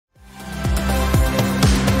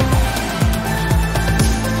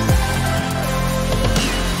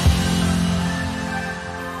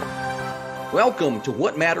Welcome to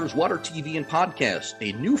What Matters Water TV and Podcast,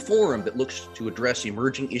 a new forum that looks to address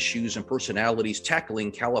emerging issues and personalities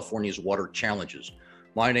tackling California's water challenges.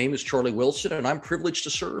 My name is Charlie Wilson, and I'm privileged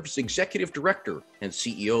to serve as Executive Director and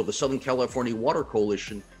CEO of the Southern California Water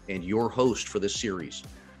Coalition and your host for this series.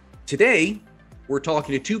 Today, we're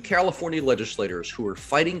talking to two California legislators who are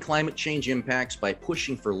fighting climate change impacts by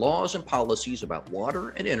pushing for laws and policies about water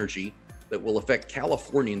and energy that will affect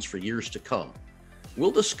Californians for years to come. We'll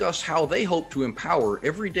discuss how they hope to empower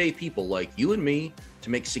everyday people like you and me to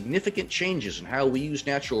make significant changes in how we use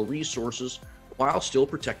natural resources while still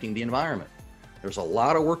protecting the environment. There's a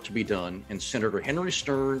lot of work to be done, and Senator Henry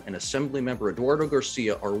Stern and Assemblymember Eduardo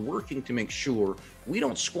Garcia are working to make sure we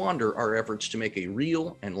don't squander our efforts to make a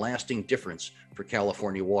real and lasting difference for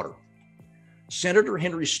California water. Senator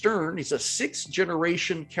Henry Stern is a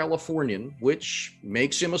sixth-generation Californian, which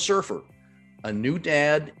makes him a surfer, a new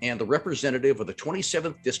dad, and the representative of the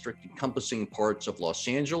 27th District encompassing parts of Los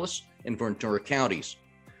Angeles and Ventura counties.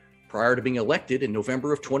 Prior to being elected in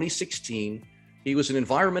November of 2016, he was an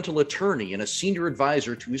environmental attorney and a senior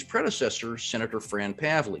advisor to his predecessor, Senator Fran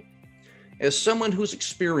Pavley. As someone who's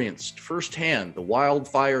experienced firsthand the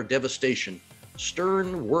wildfire devastation,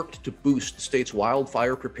 Stern worked to boost the state's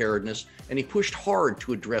wildfire preparedness, and he pushed hard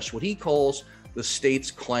to address what he calls the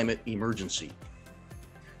state's climate emergency.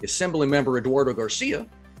 Assemblymember Eduardo Garcia,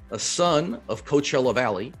 a son of Coachella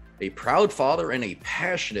Valley, a proud father and a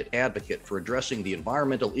passionate advocate for addressing the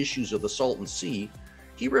environmental issues of the Salton Sea,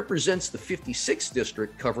 he represents the 56th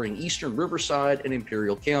District covering eastern Riverside and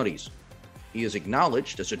Imperial counties. He is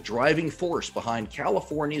acknowledged as a driving force behind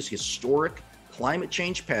California's historic climate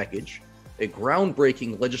change package, a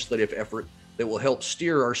groundbreaking legislative effort that will help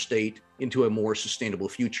steer our state into a more sustainable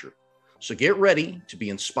future. So get ready to be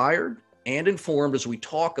inspired and informed as we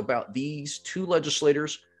talk about these two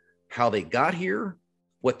legislators, how they got here,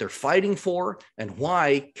 what they're fighting for, and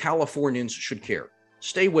why Californians should care.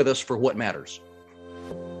 Stay with us for What Matters.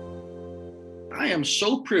 I am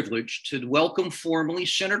so privileged to welcome formally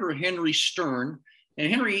Senator Henry Stern.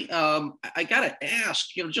 And Henry, I got to ask,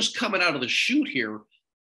 just coming out of the chute here,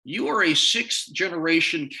 you are a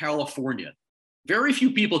sixth-generation Californian. Very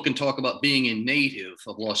few people can talk about being a native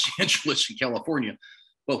of Los Angeles and California.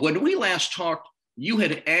 But when we last talked, you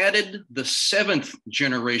had added the seventh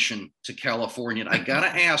generation to California. I got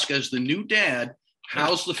to ask, as the new dad,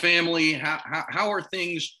 how's the family? How are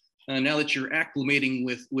things now that you're acclimating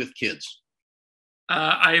with kids?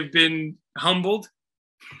 I've been humbled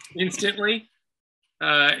instantly.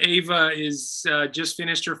 Ava is just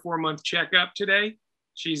finished her 4-month checkup today.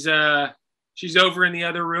 She's over in the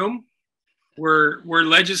other room. We're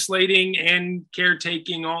legislating and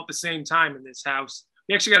caretaking all at the same time in this house.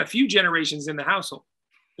 We actually got a few generations in the household.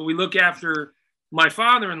 So we look after my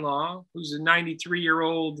father-in-law, who's a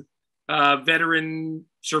 93-year-old veteran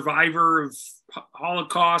survivor of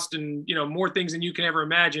Holocaust and, more things than you can ever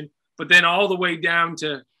imagine, but then all the way down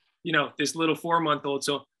to, this little 4-month-old.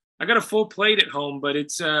 So I got a full plate at home, but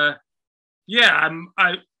it's,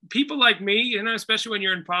 people like me, especially when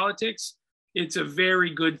you're in politics, it's a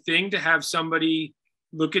very good thing to have somebody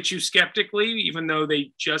look at you skeptically, even though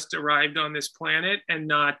they just arrived on this planet, and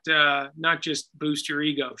not just boost your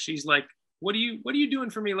ego. She's like, what are you doing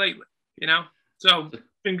for me lately? So it's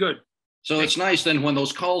been good. So it's nice then when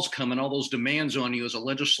those calls come and all those demands on you as a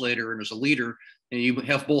legislator and as a leader, and you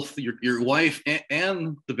have both your wife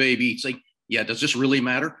and the baby. It's like, yeah, does this really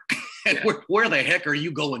matter? Yeah. Where the heck are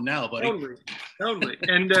you going now, buddy? Totally.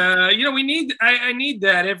 And I need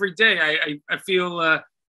that every day. I feel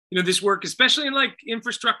this work, especially in like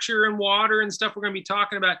infrastructure and water and stuff we're going to be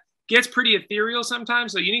talking about, gets pretty ethereal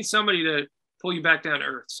sometimes. So you need somebody to pull you back down to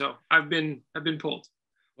earth. So I've been pulled.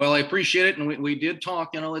 Well, I appreciate it. And we did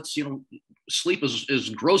talk, sleep is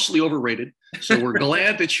grossly overrated. So we're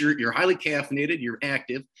glad that you're highly caffeinated, you're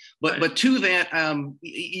active. But to that,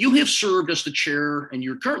 you have served as the chair, and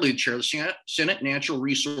you're currently the chair of the Senate Natural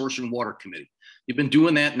Resource and Water Committee. You've been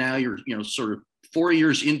doing that now. You're, sort of 4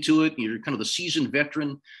 years into it. You're kind of the seasoned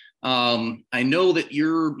veteran. I know that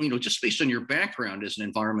you're, just based on your background as an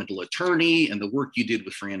environmental attorney and the work you did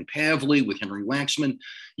with Fran Pavley, with Henry Waxman,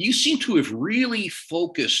 you seem to have really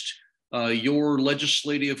focused your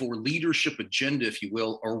legislative or leadership agenda, if you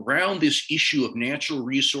will, around this issue of natural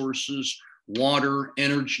resources, water,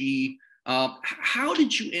 energy. How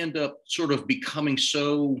did you end up sort of becoming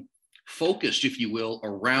so focused, if you will,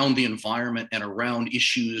 around the environment and around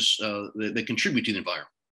issues that contribute to the environment?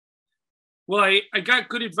 Well, I got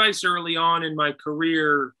good advice early on in my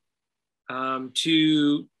career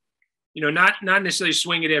to, not necessarily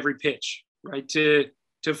swing at every pitch, right?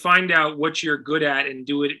 To find out what you're good at and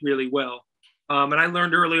do it really well. And I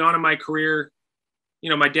learned early on in my career,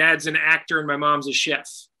 my dad's an actor and my mom's a chef,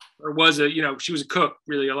 or was she was a cook,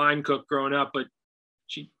 really a line cook growing up, but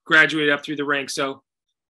she graduated up through the ranks. So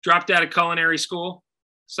dropped out of culinary school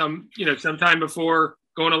sometime before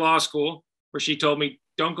going to law school, where she told me,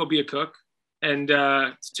 don't go be a cook. And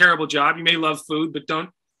it's a terrible job. You may love food, but don't.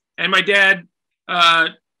 And my dad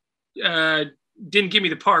didn't give me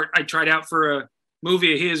the part. I tried out for a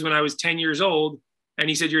movie of his when I was 10 years old. And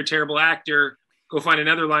he said, you're a terrible actor. Go find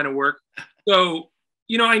another line of work. So,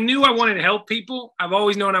 I knew I wanted to help people. I've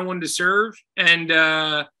always known I wanted to serve, and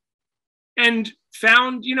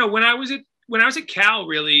found, when I was at Cal,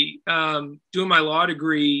 really doing my law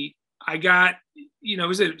degree, I got, it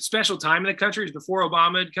was a special time in the country. It was before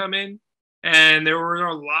Obama had come in, and there were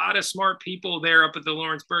a lot of smart people there up at the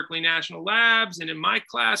Lawrence Berkeley National Labs and in my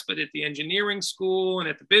class, but at the engineering school and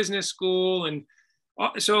at the business school. And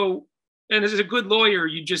so, and as a good lawyer,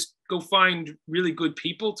 you just go find really good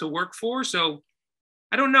people to work for. So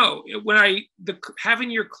I don't know,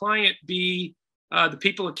 having your client be the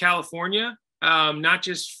people of California, not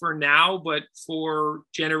just for now, but for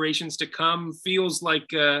generations to come, feels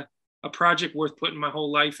like a project worth putting my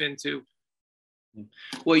whole life into.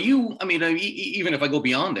 Well, even if I go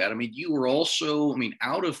beyond that, you were also,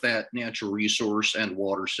 out of that natural resource and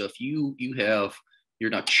water stuff, you're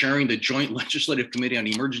not chairing the Joint Legislative Committee on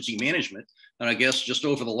Emergency Management. And I guess just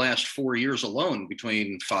over the last 4 years alone,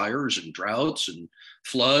 between fires and droughts and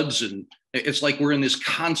floods, and it's like we're in this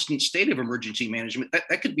constant state of emergency management.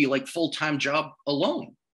 That could be like full-time job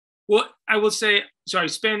alone. Well, I will say, so I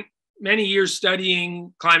spent many years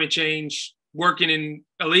studying climate change, working in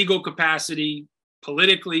a legal capacity,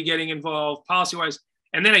 politically getting involved, policy-wise,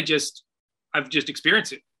 and then I've just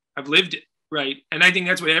experienced it. I've lived it, right? And I think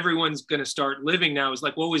that's what everyone's going to start living now, is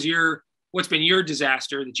like, what's been your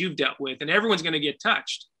disaster that you've dealt with? And everyone's going to get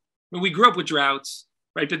touched. We grew up with droughts,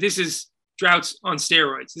 right? But this is droughts on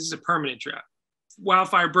steroids. This is a permanent drought.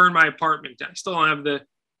 Wildfire burned my apartment down. I still don't have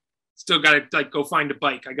still got to go find a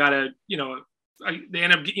bike. I got to, they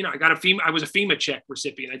end up, I got I was a FEMA check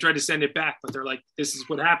recipient. I tried to send it back, but they're like, this is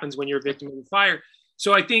what happens when you're a victim of a fire.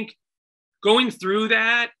 So I think going through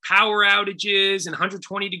that, power outages and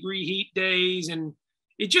 120-degree heat days, and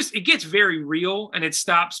it gets very real, and it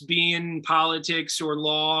stops being politics or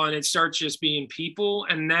law, and it starts just being people.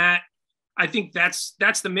 And that, I think that's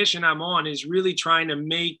the mission I'm on, is really trying to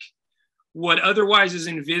make what otherwise is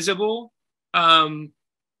invisible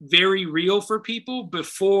very real for people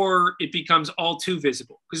before it becomes all too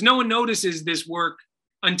visible. Because no one notices this work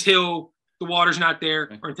until the water's not there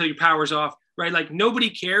or until your power's off, right? Like, nobody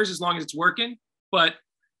cares as long as it's working. But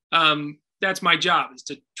that's my job, is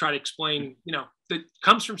to try to explain, that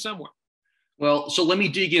comes from somewhere. Well, so let me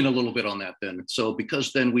dig in a little bit on that then. So,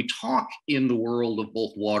 because then we talk in the world of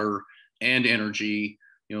both water and energy,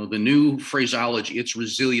 the new phraseology, it's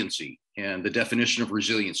resiliency, and the definition of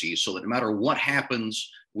resiliency. So that no matter what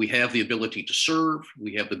happens, we have the ability to serve,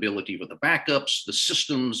 we have the ability for the backups, the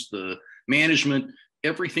systems, the management,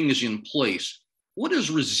 everything is in place. What does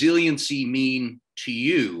resiliency mean to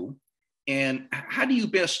you? And how do you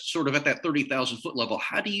best, sort of at that 30,000 foot level,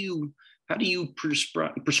 how do you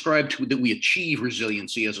prescribe to that we achieve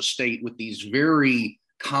resiliency as a state with these very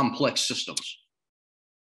complex systems?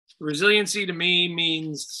 Resiliency to me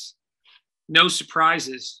means no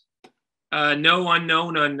surprises, no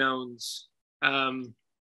unknown unknowns.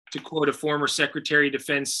 To quote a former Secretary of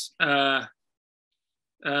Defense,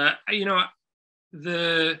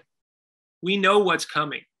 we know what's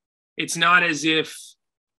coming. It's not as if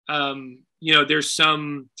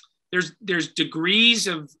there's degrees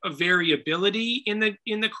of variability in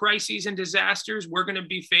the crises and disasters we're going to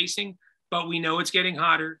be facing, but we know it's getting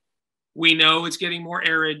hotter. We know it's getting more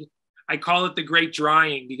arid. I call it the great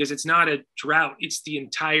drying, because it's not a drought. It's the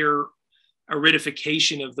entire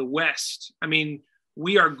aridification of the West.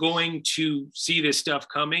 We are going to see this stuff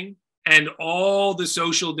coming, and all the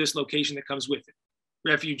social dislocation that comes with it.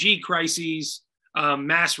 Refugee crises,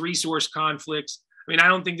 mass resource conflicts. I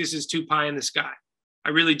don't think this is too pie in the sky. I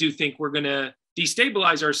really do think we're going to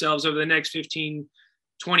destabilize ourselves over the next 15,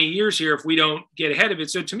 20 years here if we don't get ahead of it.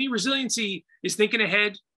 So to me, resiliency is thinking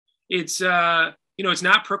ahead. It's, it's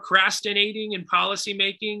not procrastinating in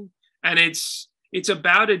policymaking, and it's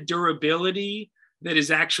about a durability that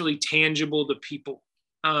is actually tangible to people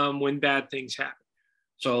when bad things happen.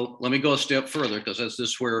 So let me go a step further, because this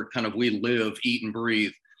is where kind of we live, eat, and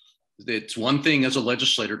breathe. It's one thing as a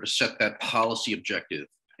legislator to set that policy objective.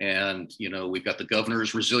 And, we've got the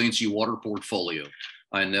governor's resiliency water portfolio.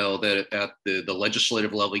 I know that at the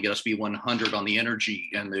legislative level, you got SB 100 on the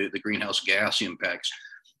energy and the greenhouse gas impacts.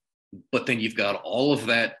 But then you've got all of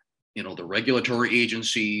that the regulatory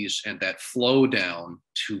agencies and that flow down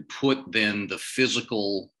to put then the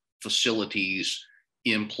physical facilities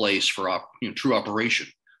in place for true operation.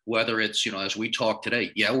 Whether it's, as we talk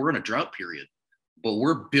today, yeah, we're in a drought period, but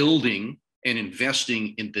we're building and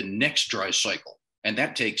investing in the next dry cycle. And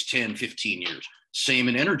that takes 10, 15 years. Same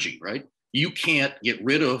in energy, right? You can't get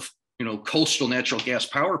rid of, coastal natural gas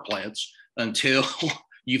power plants until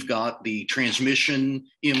you've got the transmission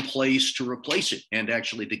in place to replace it and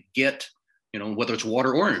actually to get, whether it's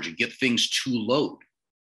water or energy, get things to load.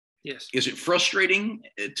 Yes. Is it frustrating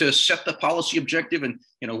to set the policy objective? And,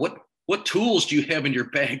 what tools do you have in your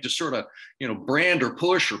bag to sort of, brand or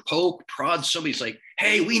push or poke, prod somebody's like,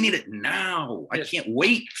 hey, we need it now. Yes. I can't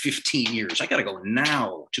wait 15 years. I got to go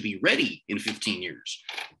now to be ready in 15 years.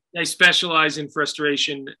 I specialize in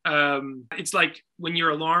frustration. It's like when your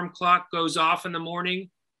alarm clock goes off in the morning,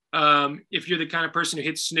 if you're the kind of person who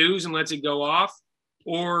hits snooze and lets it go off,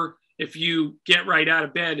 or if you get right out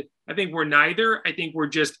of bed. I think we're neither. I think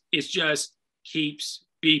it just keeps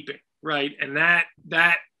beeping, right? And that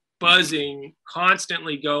buzzing,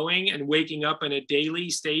 constantly going and waking up in a daily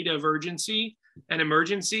state of urgency and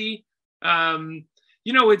emergency.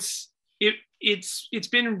 It's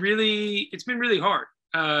been really hard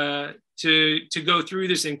to go through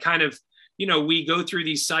this, and kind of, we go through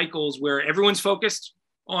these cycles where everyone's focused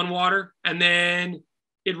on water, and then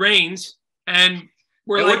it rains and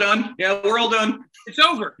we're done. Yeah, we're all done. It's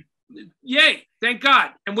over. Yay. Thank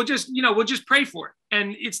God. And we'll just pray for it.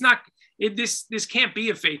 And it's not, this can't be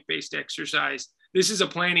a faith-based exercise. This is a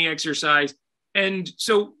planning exercise. And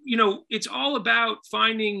so, it's all about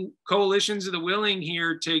finding coalitions of the willing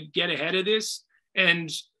here to get ahead of this. And,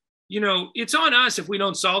 it's on us if we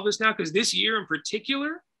don't solve this now, because this year in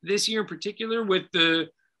particular, with the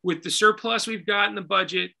surplus we've got in the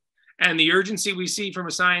budget and the urgency we see from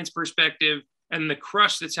a science perspective and the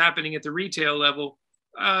crush that's happening at the retail level,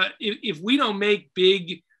 if we don't make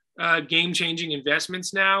big game-changing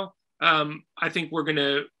investments now, I think we're going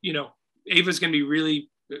to, Ava's going to be really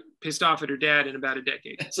pissed off at her dad in about a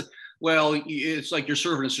decade. Well, it's like you're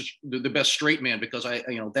serving as the best straight man, because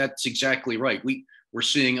that's exactly right. We're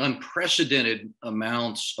seeing unprecedented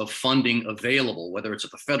amounts of funding available, whether it's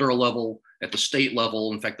at the federal level, at the state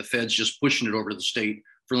level. In fact, the Fed's just pushing it over to the state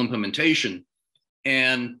for implementation.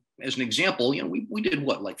 And as an example, we did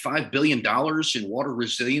like $5 billion in water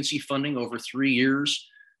resiliency funding over 3 years,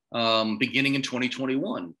 beginning in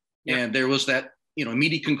 2021. Yeah. And there was that,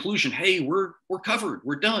 immediate conclusion, hey, we're covered,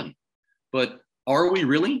 we're done. But are we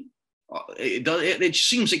really? It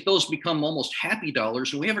seems like those become almost happy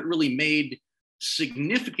dollars, and we haven't really made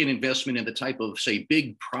significant investment in the type of, say,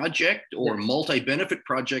 big project or multi-benefit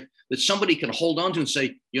project that somebody can hold on to and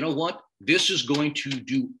say, you know what, this is going to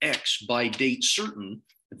do X by date certain.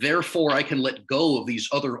 Therefore, I can let go of these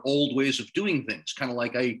other old ways of doing things. Kind of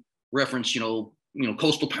like I referenced,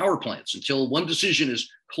 coastal power plants, until one decision is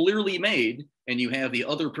clearly made and you have the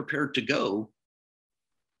other prepared to go.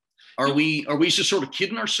 Are we just sort of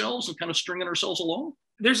kidding ourselves and kind of stringing ourselves along?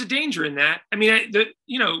 There's a danger in that. I mean,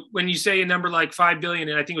 when you say a number like 5 billion,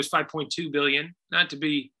 and I think it was 5.2 billion, not to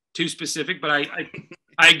be too specific, but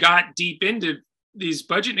I got deep into these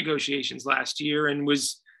budget negotiations last year and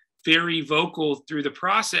was very vocal through the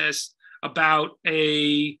process about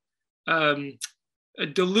a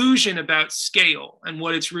delusion about scale and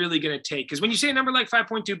what it's really going to take. Because when you say a number like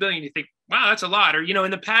 5.2 billion, you think, wow, that's a lot. Or,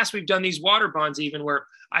 in the past, we've done these water bonds even, where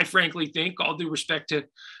I frankly think, all due respect to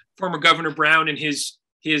former Governor Brown and his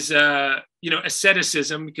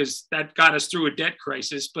asceticism, because that got us through a debt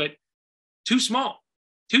crisis, but too small.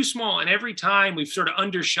 And every time we've sort of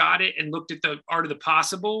undershot it and looked at the art of the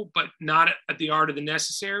possible, but not at the art of the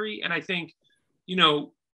necessary. And I think,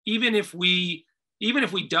 even if we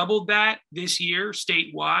doubled that this year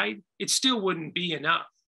statewide, it still wouldn't be enough,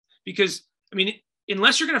 because,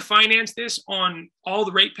 unless you're going to finance this on all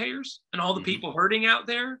the ratepayers and all the people hurting out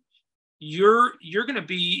there, you're going to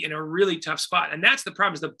be in a really tough spot. And that's the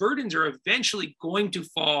problem, is the burdens are eventually going to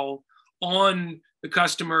fall on the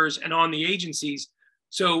customers and on the agencies.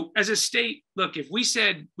 So as a state, look, if we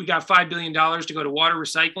said we got $5 billion to go to water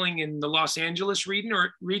recycling in the Los Angeles region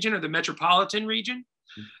or the metropolitan region,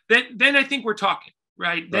 then I think we're talking,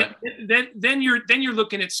 right? Then you're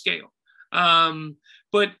looking at scale.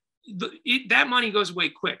 But that money goes away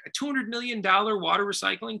quick. A $200 million water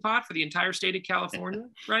recycling pot for the entire state of California,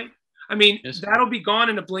 right? That'll be gone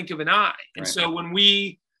in a blink of an eye. And so when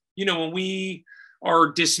we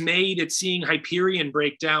are dismayed at seeing Hyperion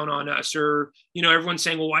break down on us, or, everyone's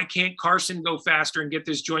saying, well, why can't Carson go faster and get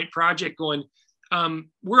this joint project going?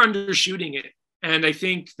 We're undershooting it. And I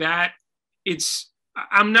think that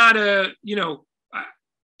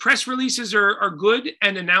press releases are good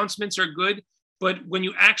and announcements are good, but when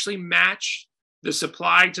you actually match the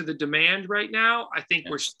supply to the demand right now, I think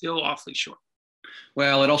we're still awfully short.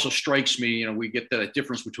 Well, it also strikes me, we get that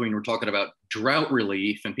difference between, we're talking about drought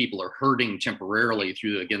relief and people are hurting temporarily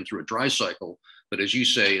through a dry cycle. But as you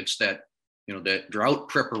say, it's that, that drought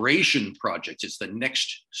preparation projects. It's the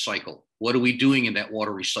next cycle. What are we doing in that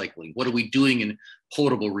water recycling? What are we doing in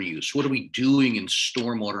potable reuse? What are we doing in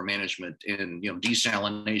stormwater management and,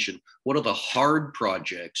 desalination? What are the hard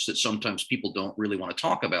projects that sometimes people don't really want to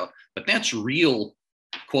talk about? But that's real,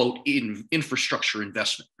 quote, infrastructure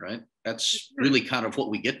investment, right? That's really kind of what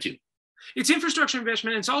we get to. It's infrastructure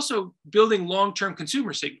investment. And it's also building long-term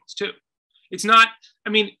consumer signals too. It's not,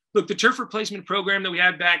 look, the turf replacement program that we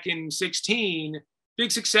had back in 2016,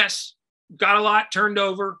 big success, got a lot turned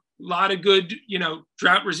over, a lot of good,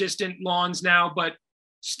 drought resistant lawns now, but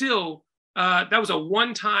still, that was a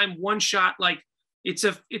one-time, one-shot, like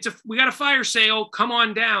we got a fire sale, come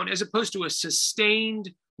on down, as opposed to a sustained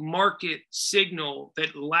market signal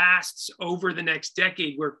that lasts over the next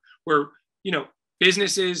decade where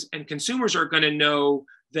businesses and consumers are going to know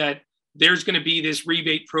that there's going to be this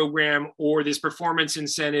rebate program or this performance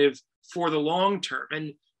incentive for the long term.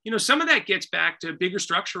 And, some of that gets back to bigger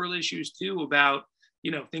structural issues too, about,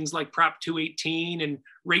 things like Prop 218 and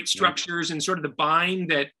rate structures and sort of the bind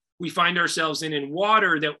that we find ourselves in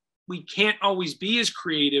water, that we can't always be as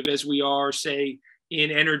creative as we are, say,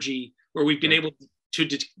 in energy, where we've been able to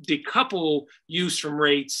decouple use from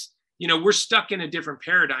rates. We're stuck in a different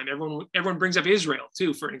paradigm. Everyone brings up Israel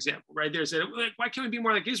too, for an example, right? There's why can't we be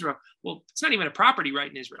more like Israel? Well, it's not even a property right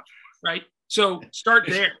in Israel, right? So start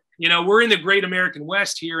there. We're in the great American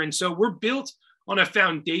West here. And so we're built on a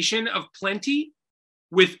foundation of plenty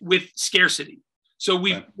with scarcity. So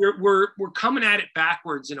we're coming at it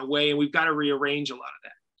backwards in a way, and we've got to rearrange a lot of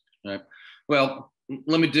that. Right. Well,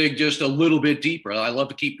 let me dig just a little bit deeper. I love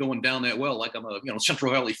to keep going down that well, like I'm a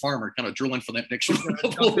Central Valley farmer, kind of drilling for that next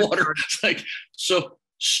level of water. So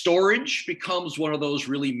storage becomes one of those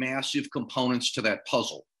really massive components to that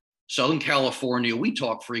puzzle. Southern California, we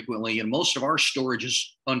talk frequently, and most of our storage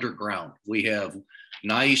is underground. We have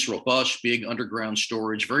nice, robust, big underground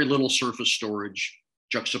storage, very little surface storage,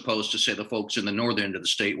 juxtaposed to, say, the folks in the northern end of the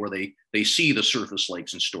state where they see the surface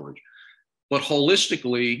lakes and storage. But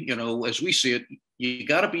holistically, as we see it, you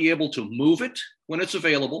got to be able to move it when it's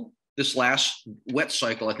available. This last wet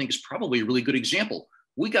cycle, I think, is probably a really good example.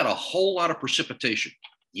 We got a whole lot of precipitation.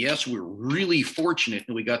 Yes, we're really fortunate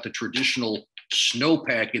that we got the traditional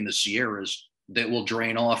snowpack in the Sierras that will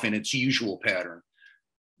drain off in its usual pattern.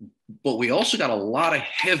 But we also got a lot of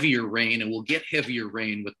heavier rain, and we'll get heavier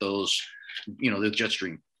rain with those, the jet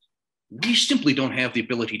stream. We simply don't have the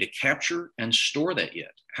ability to capture and store that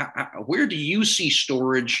yet. Where do you see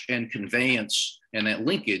storage and conveyance and that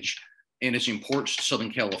linkage and its importance to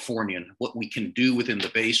Southern California, and what we can do within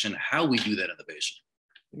the basin, how we do that in the basin?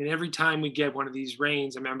 Every time we get one of these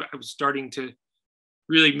rains, I was starting to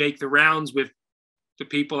really make the rounds with the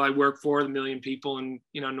people I work for, the million people in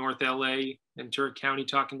North LA, Ventura County,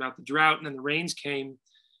 talking about the drought. And then the rains came,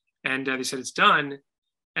 and they said it's done.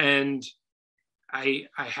 And I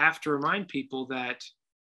have to remind people that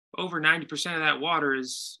over 90% of that water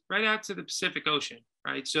is right out to the Pacific Ocean,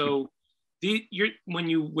 right? So when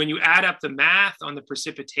you add up the math on the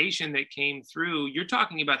precipitation that came through, you're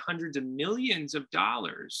talking about hundreds of millions of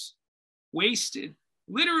dollars wasted,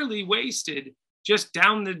 literally wasted, just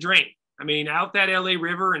down the drain. Out that LA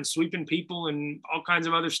River and sweeping people and all kinds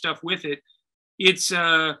of other stuff with it. It's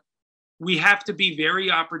we have to be very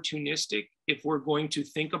opportunistic if we're going to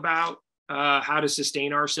think about how to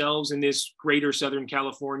sustain ourselves in this greater Southern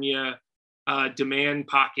California demand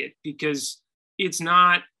pocket, because it's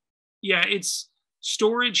not, it's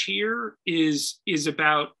storage here is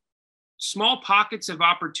about small pockets of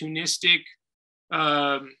opportunistic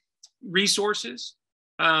resources.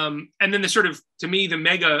 And then the sort of, to me, the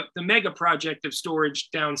mega project of storage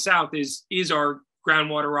down south is our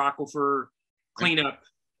groundwater aquifer cleanup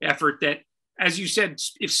effort that, as you said,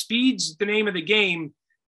 if speed's the name of the game,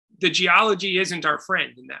 the geology isn't our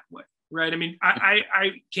friend in that way, right?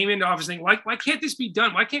 I came into office thinking, why can't this be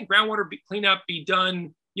done? Why can't groundwater cleanup be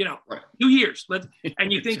done, 2 years?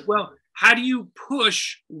 And you think, well, how do you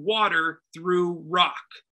push water through rock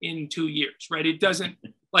in 2 years, right? It doesn't,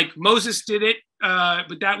 like Moses did it,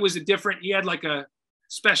 but that was he had like a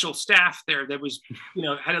special staff there that was,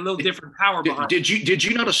 had a little different power behind it. Did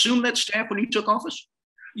you not assume that staff when you took office?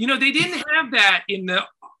 They didn't have that in the,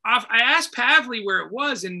 I asked Pavley where it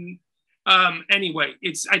was, and anyway,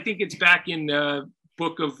 I think it's back in the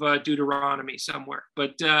book of Deuteronomy somewhere.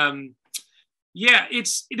 But Yeah,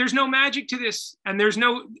 there's no magic to this, and there's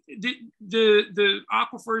no the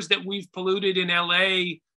aquifers that we've polluted in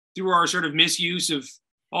LA through our sort of misuse of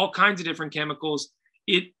all kinds of different chemicals.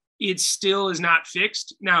 It still is not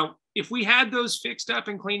fixed. Now, if we had those fixed up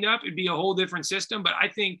and cleaned up, it'd be a whole different system. But I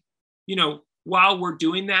think, while we're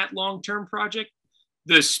doing that long-term project,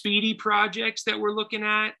 the speedy projects that we're looking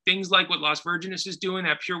at, things like what Las Virgenes is doing,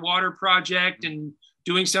 that pure water project, and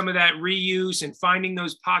doing some of that reuse and finding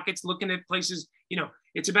those pockets, looking at places,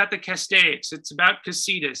 it's about the Castaics, it's about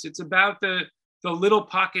Casitas, it's about the little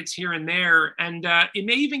pockets here and there. And it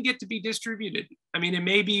may even get to be distributed. I mean, it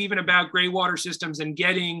may be even about gray water systems and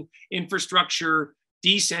getting infrastructure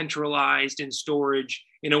decentralized in storage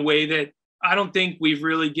in a way that I don't think we've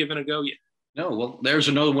really given a go yet. No, well, there's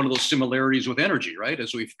another one of those similarities with energy, right?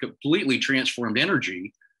 As we've completely transformed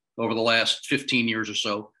energy over the last 15 years or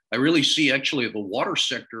so, I really see actually the water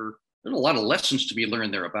sector, there's a lot of lessons to be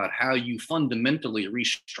learned there about how you fundamentally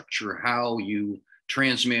restructure how you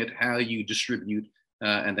transmit, how you distribute,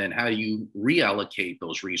 and then how you reallocate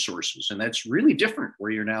those resources. And that's really different,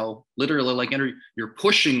 where you're now literally like energy, you're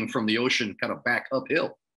pushing from the ocean kind of back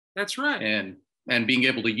uphill. That's right. And being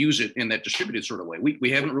able to use it in that distributed sort of way.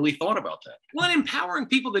 We haven't really thought about that. Well, and empowering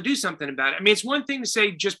people to do something about it. I mean, it's one thing to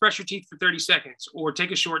say, just brush your teeth for 30 seconds or take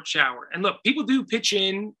a short shower. And look, people do pitch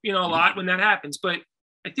in, a lot when that happens. But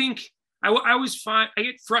I think I always find I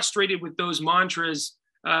get frustrated with those mantras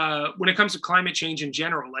when it comes to climate change in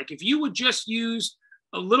general. Like, if you would just use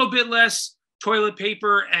a little bit less toilet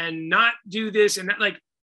paper and not do this and that, like,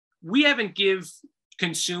 we haven't give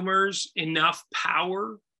consumers enough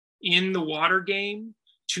power in the water game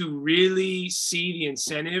to really see the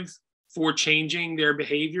incentive for changing their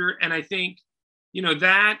behavior. And I think,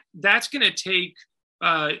 that's going to take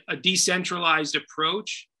a decentralized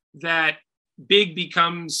approach that big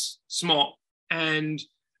becomes small. And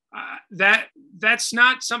that's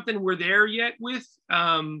not something we're there yet with.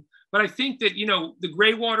 But I think that, the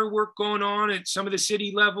gray water work going on at some of the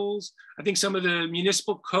city levels, I think some of the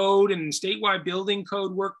municipal code and statewide building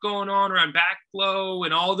code work going on around backflow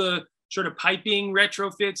and all the sort of piping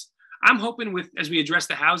retrofits. I'm hoping as we address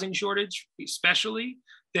the housing shortage, especially,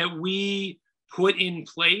 that we put in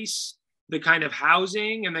place the kind of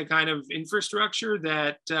housing and the kind of infrastructure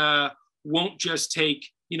that won't just take,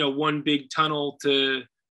 one big tunnel to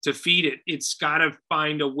feed it. It's got to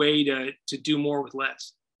find a way to do more with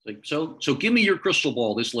less. So give me your crystal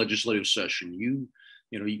ball this legislative session.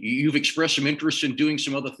 You've expressed some interest in doing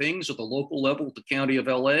some other things at the local level at the county of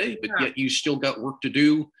LA, but yet you still got work to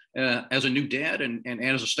do as a new dad and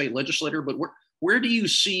as a state legislator. But where do you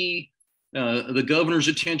see the governor's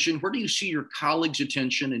attention? Where do you see your colleagues'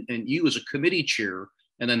 attention and you as a committee chair,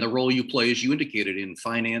 and then the role you play, as you indicated, in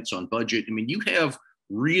finance, on budget? I mean, you have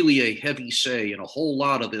really a heavy say in a whole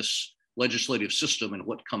lot of this legislative system and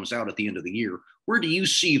what comes out at the end of the year. Where do you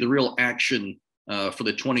see the real action for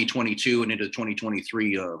the 2022 and into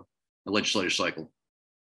 2023 legislative cycle?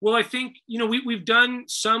 Well, I think, we've done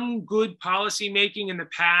some good policy making in the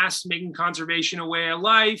past, making conservation a way of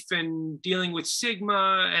life and dealing with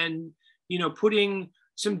SGMA and, putting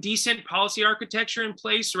some decent policy architecture in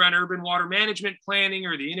place around urban water management planning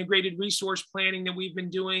or the integrated resource planning that we've been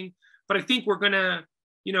doing. But I think we're going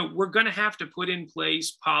to have to put in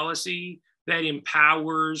place policy that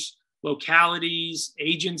empowers localities,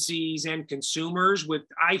 agencies, and consumers with,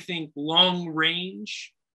 I think, long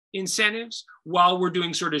range incentives while we're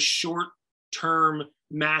doing sort of short-term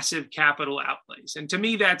massive capital outlays. And to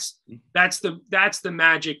me, that's the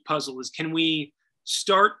magic puzzle, is can we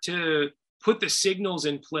start to put the signals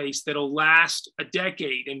in place that'll last a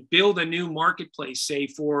decade and build a new marketplace, say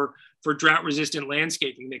for drought resistant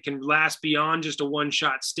landscaping, that can last beyond just a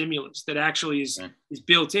one-shot stimulus that actually is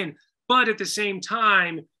built in. But at the same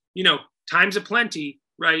time, times of plenty,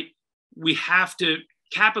 right? We have to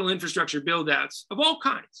capital infrastructure build outs of all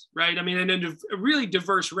kinds, right? I mean, and in a really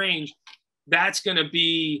diverse range. That's going to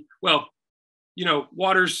be,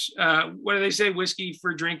 water's, what do they say? Whiskey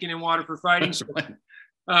for drinking and water for fighting. So,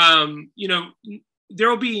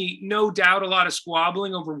 there'll be no doubt a lot of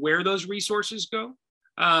squabbling over where those resources go.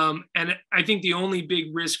 And I think the only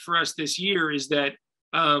big risk for us this year is that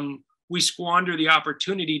we squander the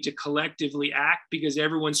opportunity to collectively act because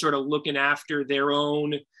everyone's sort of looking after their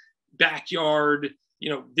own backyard,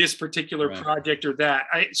 this particular project or that.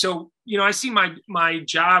 I see my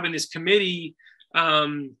job in this committee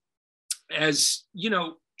as,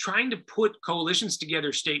 trying to put coalitions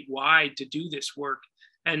together statewide to do this work.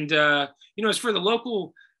 And, as for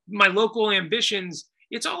my local ambitions,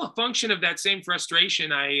 it's all a function of that same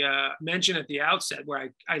frustration I mentioned at the outset,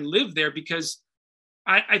 where I live there, because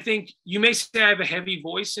I think you may say I have a heavy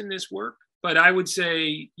voice in this work, But I would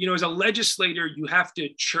say, as a legislator, you have to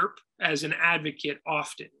chirp as an advocate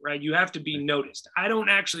often, right? You have to be noticed. I don't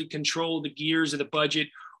actually control the gears of the budget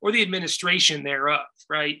or the administration thereof,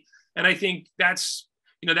 right? And I think that's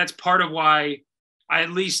part of why I, at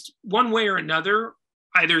least one way or another,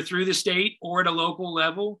 either through the state or at a local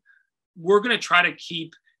level, we're going to try to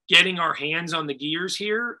keep getting our hands on the gears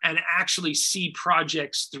here and actually see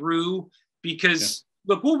projects through, because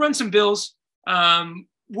look, we'll run some bills.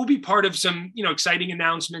 We'll be part of some, exciting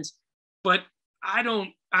announcements, but I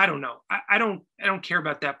don't know. I don't care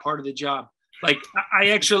about that part of the job. Like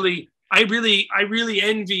I really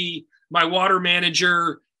envy my water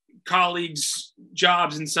manager colleagues'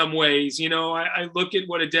 jobs in some ways. I look at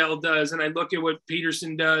what Adele does, and I look at what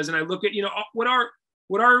Peterson does, and I look at,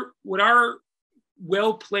 what our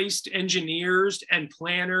well-placed engineers and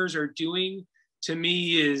planners are doing. To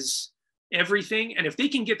me is everything. And if they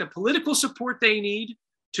can get the political support they need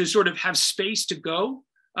to sort of have space to go,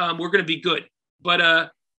 we're going to be good.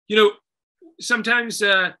 But, sometimes,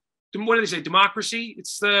 what do they say? Democracy,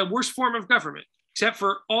 it's the worst form of government, except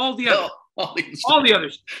for all the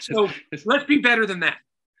others. So let's be better than that.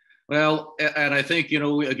 Well, and I think,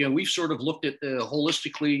 again, we've sort of looked at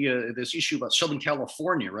holistically this issue about Southern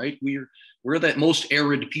California, right? We're that most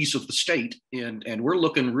arid piece of the state, and we're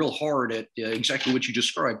looking real hard at exactly what you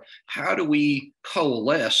described. How do we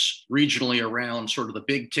coalesce regionally around sort of the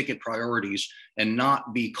big ticket priorities and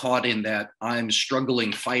not be caught in that I'm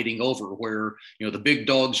struggling fighting over where, the big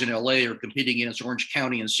dogs in LA are competing against Orange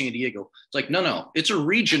County and San Diego? It's like, no, it's a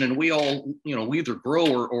region, and we all, we either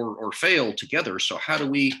grow or fail together. So how do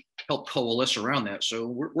we help coalesce around that? So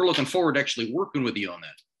we're looking forward to actually working with you on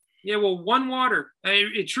that. Yeah, well, one water,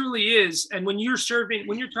 it truly is. And when you're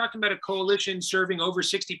talking about a coalition serving over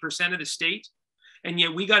 60% of the state, and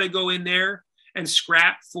yet we got to go in there and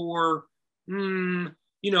scrap for,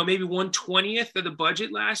 maybe 1/20th of the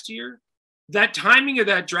budget last year. That timing of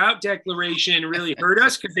that drought declaration really hurt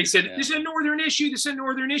us, because they said, this is a northern issue.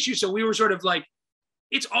 So we were sort of like,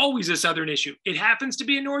 it's always a southern issue. It happens to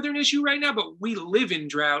be a northern issue right now, but we live in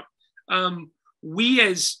drought. We,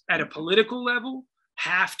 as at a political level,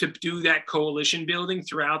 have to do that coalition building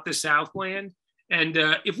throughout the Southland. And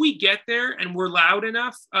if we get there and we're loud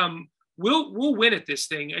enough, we'll win at this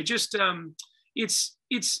thing. It just,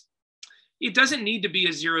 it doesn't need to be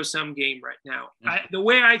a zero-sum game right now. The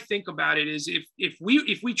way I think about it is if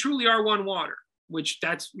we truly are one water, which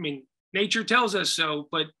nature tells us so,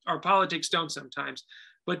 but our politics don't sometimes.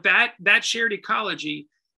 But that shared ecology,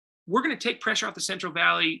 we're going to take pressure off the Central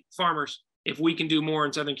Valley farmers if we can do more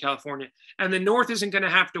in Southern California. And the North isn't going to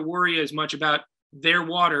have to worry as much about their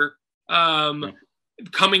water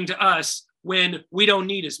coming to us when we don't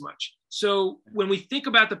need as much. So when we think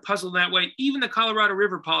about the puzzle that way, even the Colorado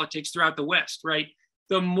River politics throughout the West, right?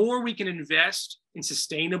 The more we can invest in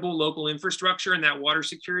sustainable local infrastructure and that water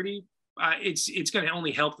security, it's going to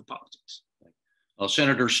only help the politics. Well,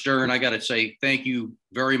 Senator Stern, I got to say thank you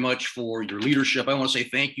very much for your leadership. I want to say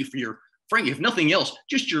thank you for frankly, if nothing else,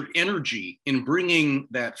 just your energy in bringing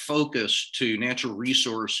that focus to natural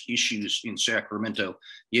resource issues in Sacramento.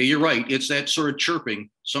 Yeah, you're right. It's that sort of chirping.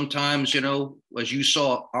 Sometimes, as you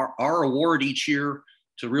saw, our award each year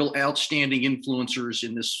to real outstanding influencers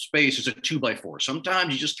in this space is a 2x4.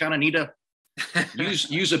 Sometimes you just kind of need to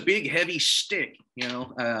use a big, heavy stick,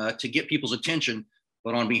 to get people's attention.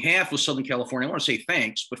 But on behalf of Southern California, I want to say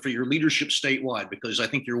thanks, but for your leadership statewide, because I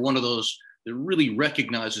think you're one of those that really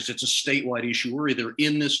recognizes it's a statewide issue. We're either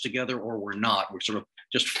in this together or we're not. We're sort of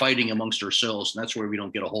just fighting amongst ourselves, and that's where we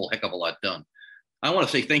don't get a whole heck of a lot done. I want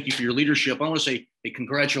to say thank you for your leadership. I want to say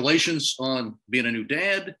congratulations on being a new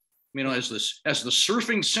dad. As the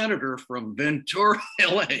surfing senator from Ventura,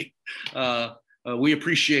 LA, we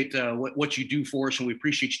appreciate what you do for us, and we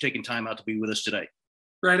appreciate you taking time out to be with us today.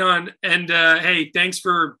 Right on. And hey, thanks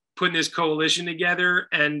for putting this coalition together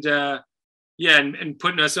and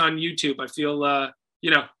putting us on YouTube. I feel,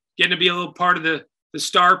 getting to be a little part of the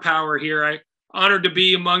star power here. I'm honored to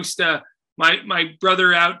be amongst my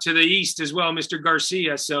brother out to the east as well, Mr.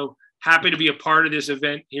 Garcia. So happy to be a part of this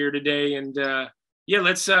event here today. And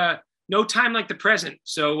let's no time like the present.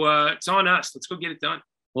 So it's on us. Let's go get it done.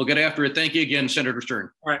 We'll get after it. Thank you again, Senator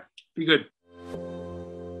Stern. All right. Be good.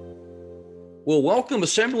 Well, welcome,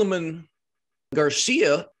 Assemblyman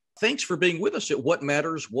Garcia. Thanks for being with us at What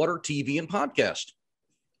Matters Water, TV, and Podcast.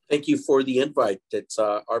 Thank you for the invite. It's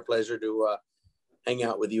our pleasure to hang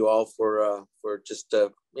out with you all for just,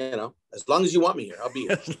 as long as you want me here, I'll be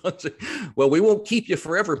here. Well, we won't keep you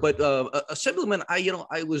forever, but Assemblyman,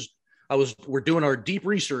 we're doing our deep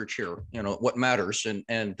research here, What Matters.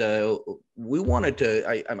 And we wanted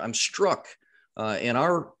to, I'm struck in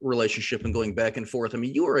our relationship and going back and forth. I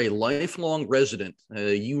mean, you are a lifelong resident.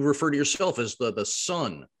 You refer to yourself as the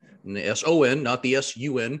son, the S-O-N, not the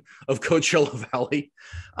S-U-N, of Coachella Valley.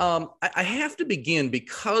 I have to begin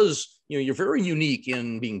because, you know, you're very unique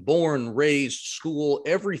in being born, raised, school,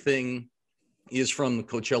 everything is from the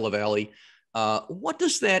Coachella Valley. What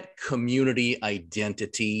does that community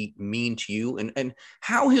identity mean to you? And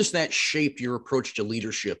how has that shaped your approach to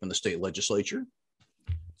leadership in the state legislature?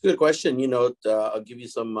 Good question. You know, I'll give you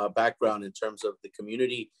some background in terms of the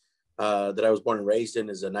community that I was born and raised in.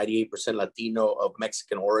 Is a 98% Latino of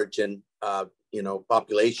Mexican origin, you know,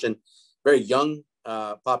 population, very young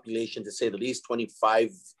population to say the least. 25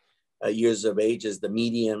 years of age is the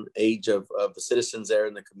median age of the citizens there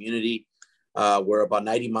in the community. We're about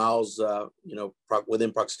 90 miles, you know,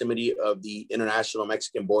 within proximity of the international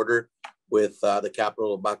Mexican border with the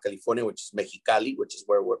capital of Baja California, which is Mexicali, which is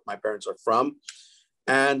where my parents are from.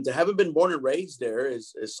 And having been born and raised there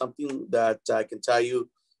is something that I can tell you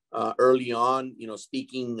early on. You know,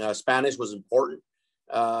 speaking Spanish was important.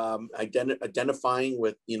 Identifying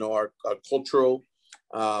with, you know, our cultural,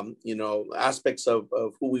 you know, aspects of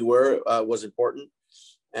who we were was important.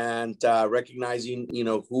 And recognizing, you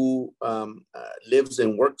know, who lives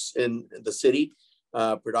and works in the city,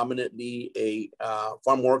 predominantly a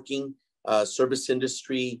farm working service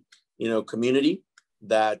industry, you know, community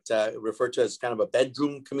that referred to as kind of a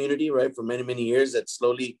bedroom community, right? For many, many years that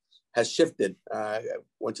slowly has shifted. I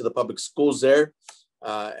went to the public schools there.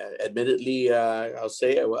 Admittedly, I'll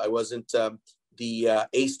say I wasn't the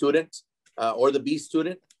A student or the B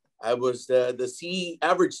student. I was the C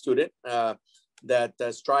average student that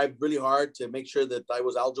strived really hard to make sure that I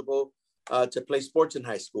was eligible to play sports in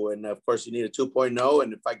high school. And of course, you need a 2.0.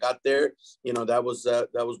 And if I got there, you know, that was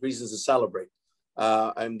reasons to celebrate.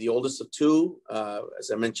 I'm the oldest of two.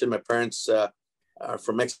 As I mentioned, my parents are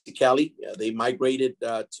from Mexicali. They migrated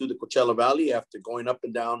to the Coachella Valley after going up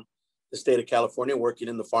and down the state of California, working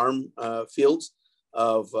in the farm fields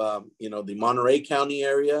of, you know, the Monterey County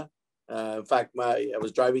area. In fact, I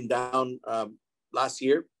was driving down last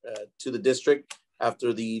year to the district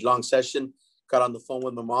after the long session, got on the phone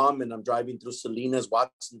with my mom, and I'm driving through Salinas,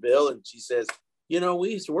 Watsonville, and she says, you know,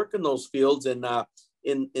 we used to work in those fields, and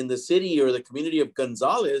in the city or the community of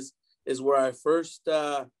Gonzales is where I first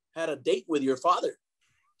had a date with your father.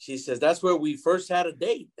 She says, that's where we first had a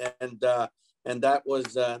date. And that was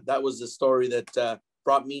the story that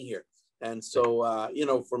brought me here. And so, you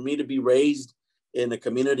know, for me to be raised in a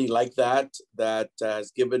community like that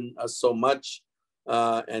has given us so much,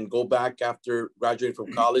 and go back after graduating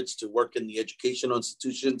from college to work in the educational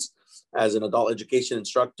institutions as an adult education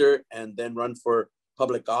instructor, and then run for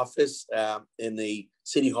public office in the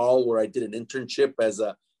city hall where I did an internship as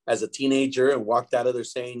a teenager, and walked out of there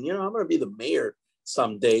saying, you know, I'm going to be the mayor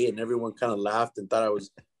someday. And everyone kind of laughed and thought I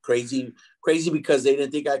was crazy because they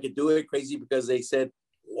didn't think I could do it. Crazy because they said,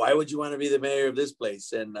 why would you want to be the mayor of this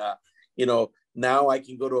place? And, you know, now I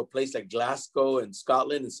can go to a place like Glasgow in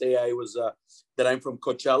Scotland and say that I'm from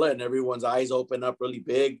Coachella, and everyone's eyes open up really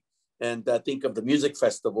big and think of the music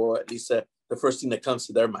festival, at least the first thing that comes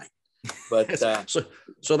to their mind. But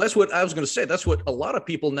so that's what I was going to say. That's what a lot of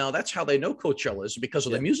people now, that's how they know Coachella, is because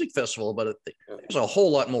of the music festival. But there's a whole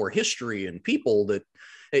lot more history and people that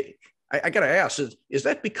I got to ask, is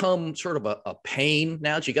that become sort of a pain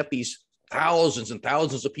now that you got these thousands and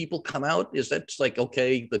thousands of people come out? Is that like,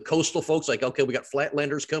 okay, the coastal folks, like, okay, we got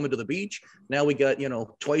flatlanders coming to the beach. Now we got, you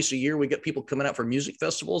know, twice a year, we get people coming out for music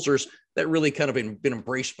festivals, or is that really kind of been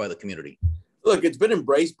embraced by the community? Look, it's been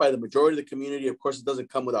embraced by the majority of the community. Of course, it doesn't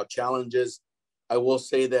come without challenges. I will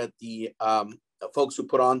say that the folks who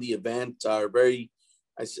put on the event are very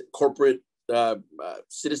corporate,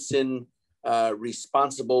 citizen,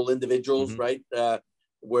 responsible individuals, right?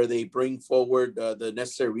 Where they bring forward the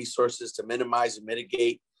necessary resources to minimize and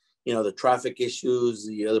mitigate, you know, the traffic issues,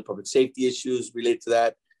 the other public safety issues related to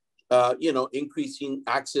that. You know, increasing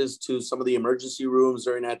access to some of the emergency rooms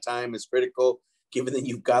during that time is critical, given that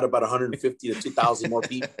you've got about 150 to 2,000 more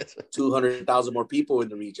people, 200,000 more people in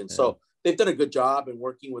the region. So they've done a good job in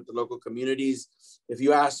working with the local communities. If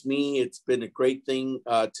you ask me, it's been a great thing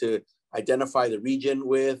to identify the region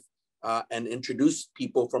with and introduce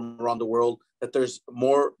people from around the world that there's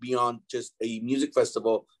more beyond just a music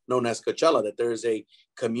festival known as Coachella, that there is a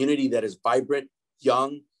community that is vibrant,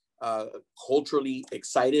 young, culturally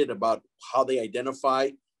excited about how they identify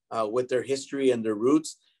with their history and their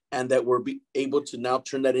roots, and that we're able to now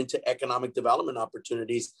turn that into economic development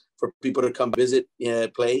opportunities for people to come visit,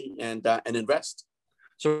 play, and invest.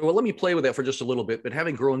 So well, let me play with that for just a little bit. But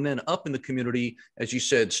having grown then up in the community, as you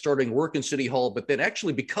said, starting work in City Hall, but then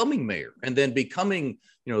actually becoming mayor and then becoming,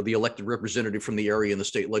 the elected representative from the area in the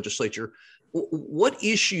state legislature, what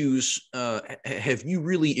issues have you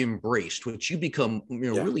really embraced, which you become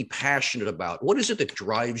really passionate about? What is it that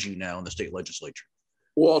drives you now in the state legislature?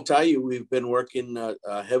 Well, I'll tell you, we've been working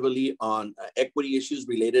heavily on equity issues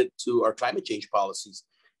related to our climate change policies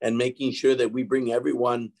and making sure that we bring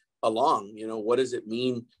everyone along. What does it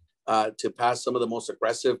mean to pass some of the most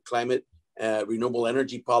aggressive climate renewable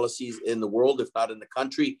energy policies in the world, if not in the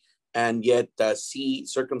country, and yet see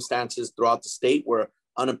circumstances throughout the state where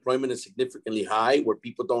unemployment is significantly high, where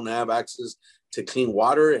people don't have access to clean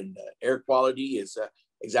water, and air quality is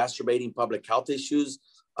exacerbating public health issues.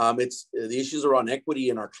 It's the issues around equity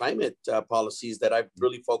in our climate policies that I've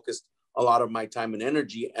really focused a lot of my time and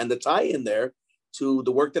energy. And the tie in there to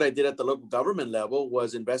the work that I did at the local government level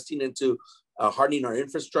was investing into hardening our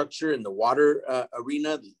infrastructure in the water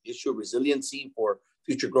arena, the issue of resiliency for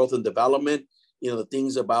future growth and development. The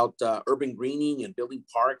things about urban greening and building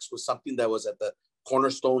parks was something that was at the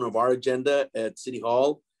cornerstone of our agenda at City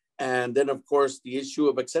Hall. And then, of course, the issue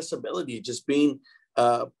of accessibility, just being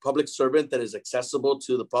a public servant that is accessible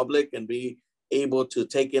to the public and be able to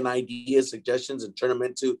take in ideas, suggestions, and turn them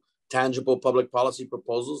into tangible public policy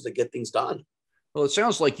proposals that get things done. Well, it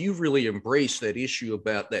sounds like you've really embraced that issue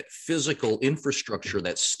about that physical infrastructure,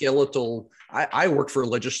 that skeletal. I worked for a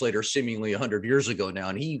legislator seemingly 100 years ago now,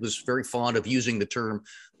 and he was very fond of using the term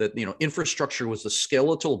that, infrastructure was the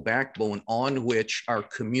skeletal backbone on which our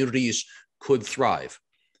communities could thrive.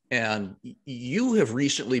 And you have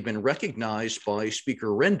recently been recognized by Speaker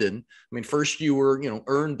Rendon. I mean, first you were,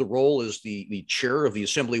 earned the role as the chair of the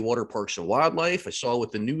Assembly Water Parks and Wildlife. I saw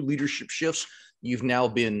with the new leadership shifts, you've now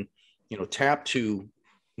been tapped to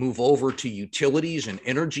move over to utilities and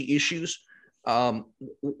energy issues.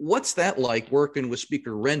 What's that like working with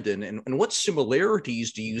Speaker Rendon, and what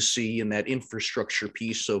similarities do you see in that infrastructure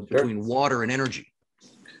piece between water and energy?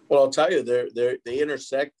 Well, I'll tell you, they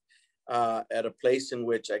intersect at a place in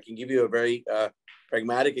which I can give you a very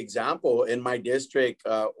pragmatic example. In my district,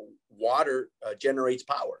 water generates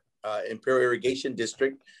power. Imperial Irrigation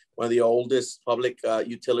District, one of the oldest public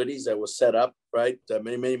utilities that was set up,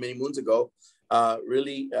 many moons ago,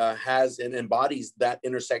 really has and embodies that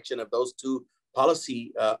intersection of those two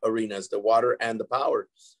policy arenas, the water and the power.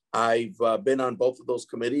 I've been on both of those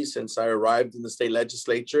committees since I arrived in the state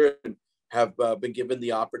legislature, and have been given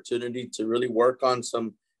the opportunity to really work on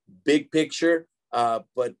some big picture,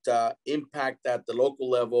 but impact at the local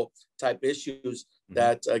level type issues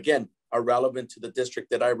that, again, are relevant to the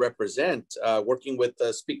district that I represent. Working with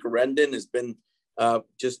Speaker Rendon has been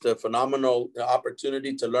just a phenomenal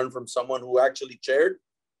opportunity to learn from someone who actually chaired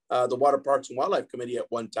the Water Parks and Wildlife Committee at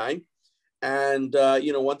one time. And,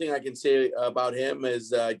 one thing I can say about him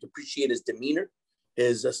is I appreciate his demeanor,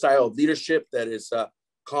 his style of leadership that is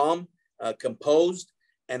calm, composed,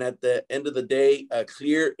 and at the end of the day,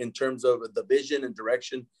 clear in terms of the vision and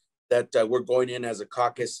direction that we're going in as a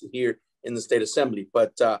caucus here in the State Assembly.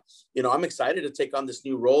 But, I'm excited to take on this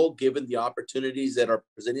new role, given the opportunities that are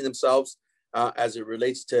presenting themselves as it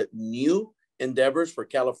relates to new endeavors for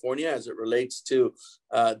California, as it relates to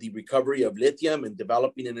the recovery of lithium and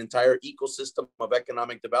developing an entire ecosystem of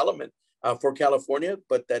economic development for California,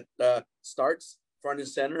 but that starts front and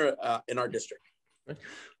center in our district.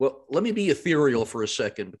 Well, let me be ethereal for a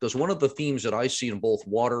second, because one of the themes that I see in both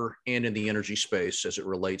water and in the energy space as it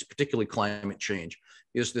relates, particularly climate change,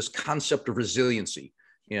 is this concept of resiliency.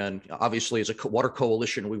 And obviously, as a water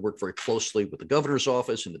coalition, we work very closely with the governor's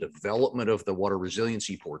office in the development of the water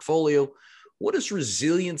resiliency portfolio. What does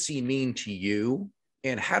resiliency mean to you,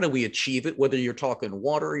 and how do we achieve it? Whether you're talking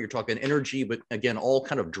water, you're talking energy, but again, all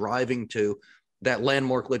kind of driving to that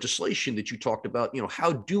landmark legislation that you talked about.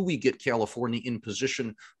 How do we get California in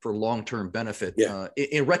position for long-term benefit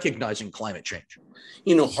in recognizing climate change?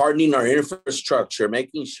 Hardening our infrastructure,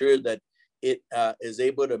 making sure that it is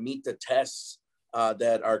able to meet the tests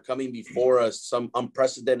that are coming before us, some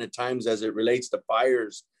unprecedented times as it relates to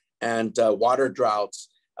fires and water droughts,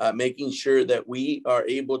 making sure that we are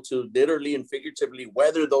able to literally and figuratively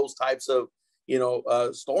weather those types of,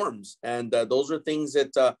 storms. And those are things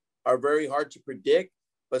that are very hard to predict,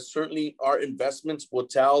 but certainly our investments will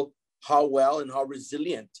tell how well and how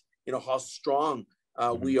resilient, how strong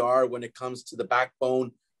we are when it comes to the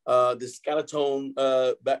backbone, the skeleton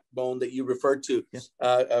backbone that you referred to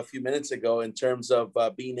a few minutes ago, in terms of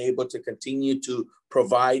being able to continue to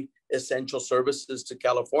provide essential services to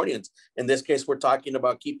Californians. In this case, we're talking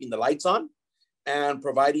about keeping the lights on and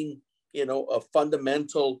providing, a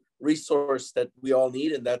fundamental resource that we all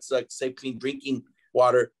need, and that's safe, clean drinking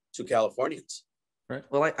water to Californians. Right.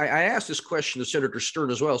 Well, I asked this question to Senator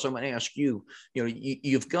Stern as well, so I'm going to ask you.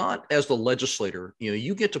 You've got, as the legislator,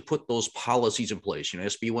 you get to put those policies in place.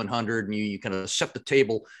 SB 100, and you kind of set the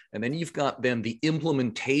table, and then you've got then the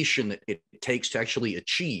implementation that it takes to actually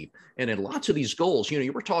achieve. And in lots of these goals,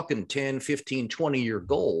 you were talking 10, 15, 20-year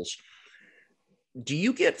goals. Do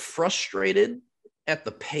you get frustrated at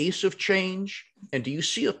the pace of change? And do you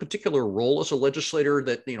see a particular role as a legislator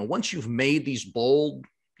that, once you've made these bold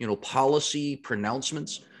policy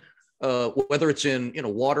pronouncements, whether it's in,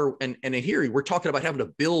 water and in here, we're talking about having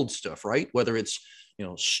to build stuff, right? Whether it's,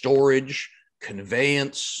 storage,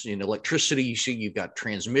 conveyance, electricity, you see, you've got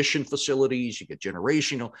transmission facilities, you get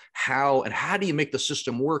generation, how do you make the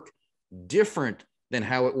system work different than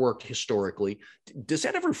how it worked historically? Does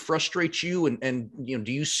that ever frustrate you? And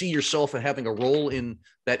do you see yourself having a role in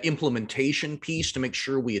that implementation piece to make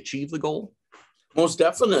sure we achieve the goal? Most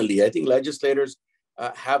definitely. I think legislators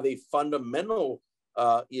have a fundamental,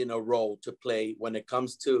 role to play when it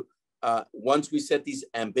comes to once we set these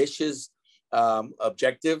ambitious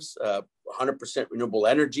objectives, 100% renewable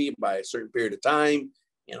energy by a certain period of time,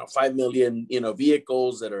 5 million,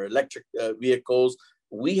 vehicles that are electric vehicles.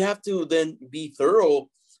 We have to then be thorough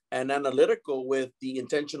and analytical with the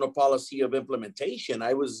intentional policy of implementation.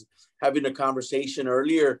 I was having a conversation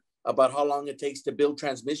earlier about how long it takes to build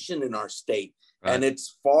transmission in our state. Right. And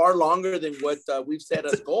it's far longer than what we've set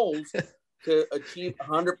as goals to achieve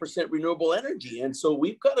 100% renewable energy. And so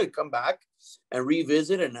we've got to come back and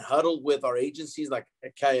revisit and huddle with our agencies like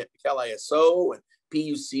CalISO and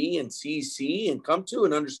PUC and CEC and come to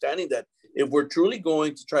an understanding that if we're truly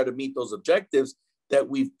going to try to meet those objectives, that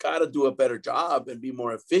we've got to do a better job and be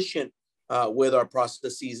more efficient with our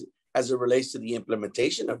processes as it relates to the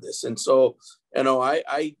implementation of this. And so,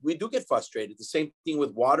 we do get frustrated. The same thing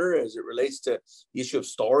with water as it relates to the issue of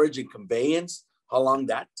storage and conveyance, how long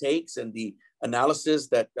that takes, and the analysis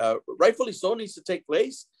that rightfully so needs to take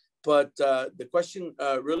place. But the question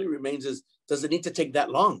really remains is, does it need to take that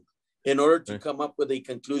long in order to come up with a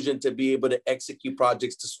conclusion to be able to execute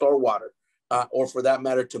projects to store water or for that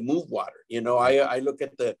matter, to move water? I look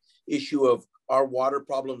at the issue of our water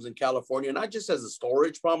problems in California, not just as a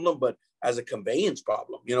storage problem, but as a conveyance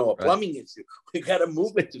problem, a plumbing issue. We got to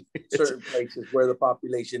move it to certain places where the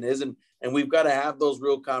population is, and we've got to have those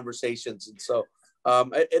real conversations. And so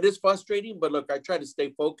it is frustrating, but look, I try to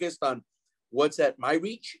stay focused on what's at my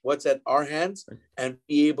reach, what's at our hands, and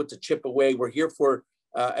be able to chip away. We're here for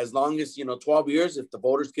as long as, 12 years, if the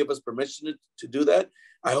voters give us permission to do that.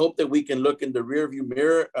 I hope that we can look in the rearview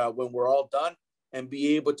mirror when we're all done and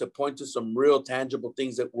be able to point to some real tangible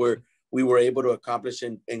things that we were able to accomplish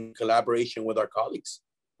in collaboration with our colleagues.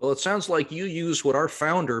 Well, it sounds like you used what our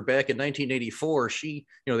founder back in 1984,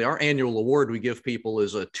 our annual award we give people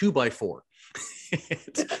is a 2x4.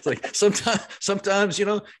 It's like sometimes,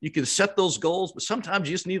 you can set those goals, but sometimes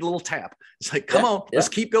you just need a little tap. It's like, come on, let's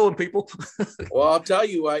keep going, people. Well, I'll tell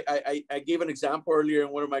you, I gave an example earlier in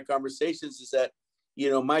one of my conversations is that,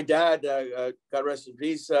 my dad, God rest in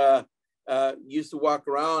peace, used to walk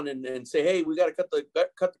around and say, hey, we got to cut the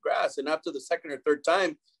grass. And after the second or third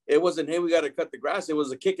time, it wasn't, hey, we got to cut the grass. It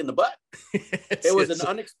was a kick in the butt. It was an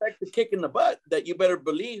unexpected kick in the butt that you better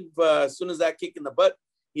believe as soon as that kick in the butt,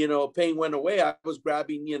 pain went away. I was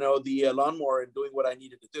grabbing, the lawnmower and doing what I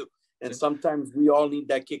needed to do. And sometimes we all need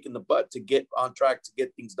that kick in the butt to get on track, to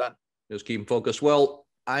get things done. Just keep them focused. Well,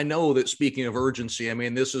 I know that speaking of urgency,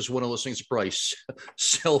 this is one of those things that's probably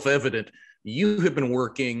self-evident. You have been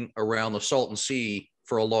working around the Salton Sea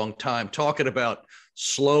for a long time, talking about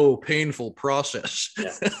slow, painful process.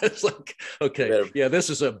 Yeah. It's like, okay, this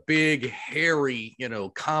is a big, hairy,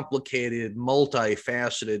 complicated,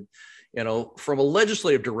 multifaceted, from a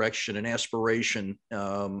legislative direction and aspiration.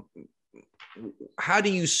 How do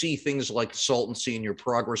you see things like the Salton Sea and your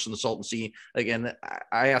progress in the Salton Sea? Again,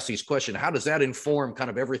 I ask these questions. How does that inform kind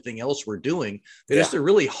of everything else we're doing? Is there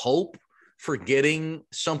really hope for getting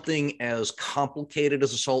something as complicated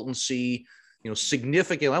as the Salton Sea,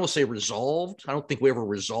 significant, I would say resolved? I don't think we ever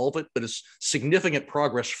resolve it, but it's significant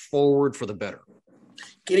progress forward for the better.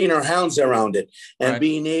 Getting our hands around it and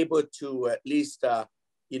being able to at least,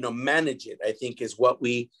 manage it, I think is what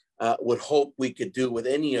we would hope we could do with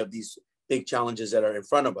any of these big challenges that are in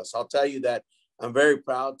front of us. I'll tell you that I'm very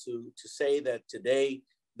proud to say that today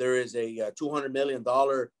there is a $200 million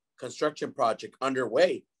construction project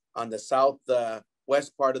underway on the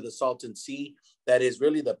southwest part of the Salton Sea that is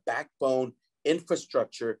really the backbone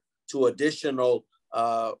infrastructure to additional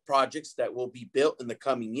projects that will be built in the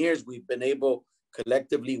coming years. We've been able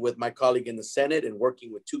collectively with my colleague in the Senate and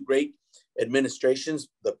working with two great administrations,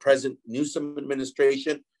 the present Newsom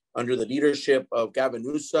administration under the leadership of Gavin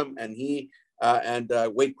Newsom, and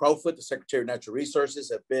Wade Crowfoot, the Secretary of Natural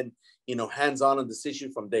Resources, have been, hands-on on this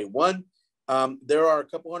issue from day one. There are a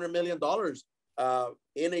couple $100 million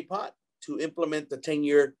in a pot to implement the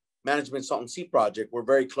 10-year management Salton Sea project. We're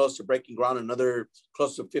very close to breaking ground another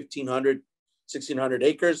close to 1,600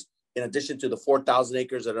 acres, in addition to the 4,000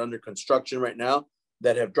 acres that are under construction right now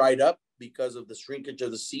that have dried up because of the shrinkage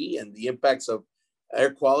of the sea, and the impacts of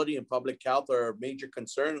air quality and public health are a major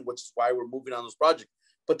concern, which is why we're moving on those projects.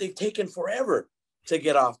 But they've taken forever to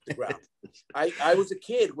get off the ground. I was a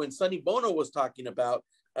kid when Sonny Bono was talking about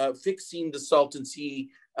fixing the Salton Sea,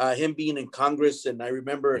 him being in Congress, and I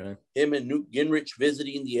remember him and Newt Gingrich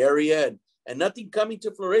visiting the area, and nothing coming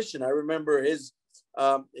to fruition. I remember his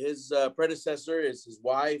predecessor, his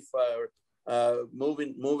wife,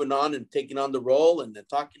 moving on and taking on the role, and then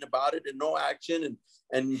talking about it and no action.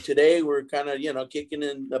 And today we're kind of, kicking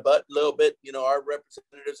in the butt a little bit, our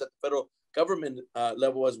representatives at the federal government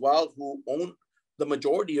level as well, who own the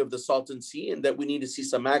majority of the Salton Sea, and that we need to see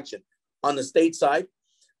some action. On the state side,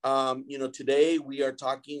 today we are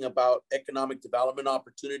talking about economic development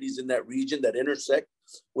opportunities in that region that intersect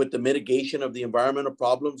with the mitigation of the environmental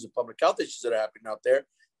problems and public health issues that are happening out there,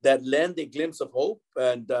 that lend a glimpse of hope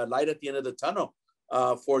and light at the end of the tunnel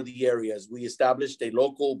for the areas. We established a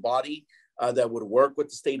local body that would work with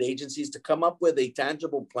the state agencies to come up with a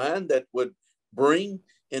tangible plan that would bring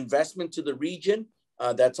investment to the region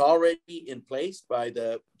that's already in place by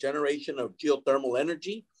the generation of geothermal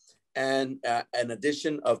energy and an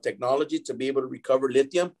addition of technology to be able to recover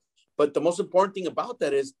lithium. But the most important thing about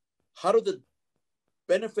that is, how do the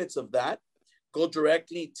benefits of that go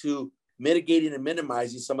directly to mitigating and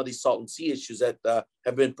minimizing some of these Salton Sea issues that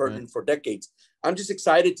have been pertinent for decades? I'm just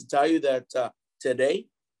excited to tell you that today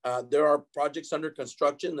there are projects under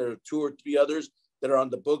construction. There are 2 or 3 others that are on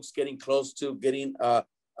the books, getting close to getting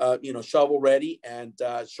shovel ready, and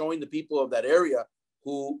showing the people of that area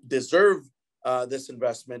who deserve this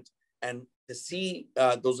investment and to see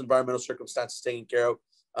those environmental circumstances taken care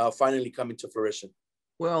of finally coming to fruition.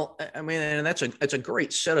 Well, I mean, and that's a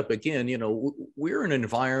great setup. Again, we're in an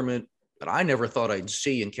environment that I never thought I'd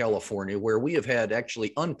see in California, where we have had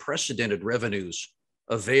actually unprecedented revenues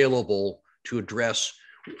available to address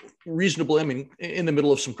reasonable, I mean, in the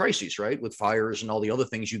middle of some crises, right? With fires and all the other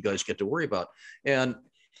things you guys get to worry about. And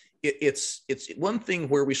it's one thing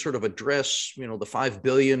where we sort of address, the $5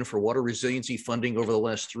 billion for water resiliency funding over the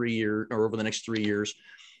last 3 years, or over the next 3 years.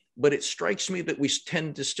 But it strikes me that we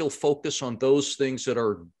tend to still focus on those things that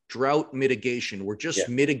are drought mitigation. We're just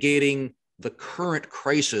mitigating the current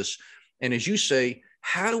crisis. And as you say,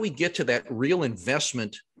 how do we get to that real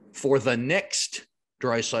investment for the next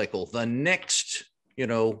dry cycle, the next,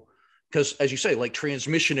 because as you say, like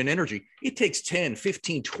transmission and energy, it takes 10,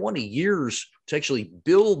 15, 20 years to actually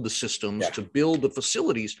build the systems, to build the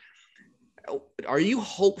facilities. Are you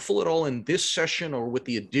hopeful at all in this session, or with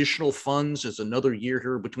the additional funds as another year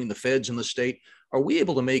here between the feds and the state, are we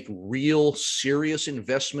able to make real serious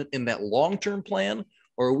investment in that long-term plan,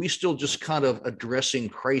 or are we still just kind of addressing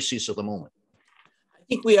crises of the moment? I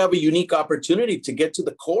think we have a unique opportunity to get to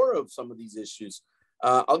the core of some of these issues.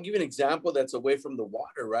 I'll give you an example that's away from the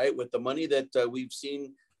water, right? With the money that we've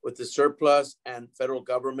seen with the surplus and federal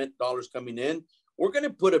government dollars coming in, we're going to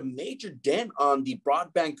put a major dent on the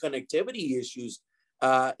broadband connectivity issues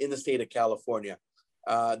in the state of California.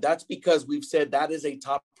 That's because we've said that is a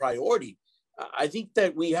top priority. I think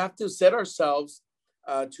that we have to set ourselves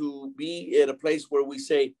to be in a place where we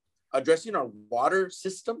say addressing our water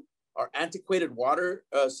system, our antiquated water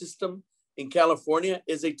system in California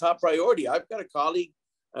is a top priority. I've got a colleague,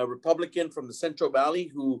 a Republican from the Central Valley,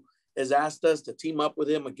 who has asked us to team up with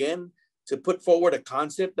him again to put forward a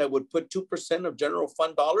concept that would put 2% of general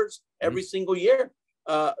fund dollars every single year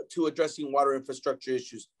to addressing water infrastructure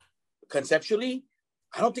issues. Conceptually,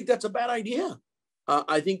 I don't think that's a bad idea.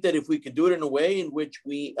 I think that if we can do it in a way in which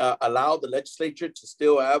we allow the legislature to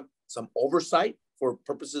still have some oversight for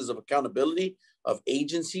purposes of accountability of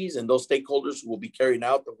agencies and those stakeholders who will be carrying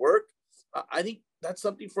out the work, I think that's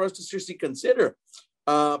something for us to seriously consider.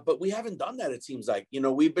 But we haven't done that, it seems like.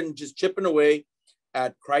 We've been just chipping away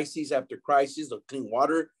at crises after crises, the clean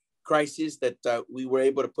water crisis that we were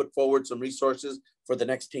able to put forward some resources for the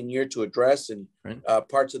next 10 years to address in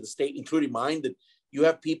parts of the state, including mine, that you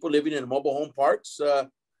have people living in mobile home parks that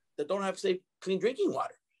don't have safe, clean drinking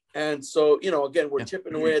water. And so, again, we're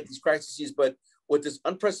chipping away at these crises, but with this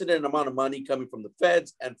unprecedented amount of money coming from the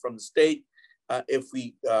feds and from the state, if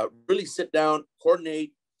we really sit down,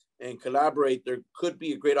 coordinate, and collaborate, there could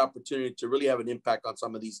be a great opportunity to really have an impact on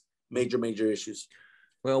some of these major issues.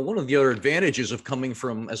 Well, one of the other advantages of coming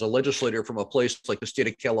from, as a legislator, from a place like the state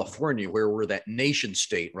of California, where we're that nation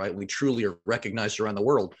state, right? We truly are recognized around the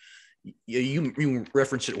world. You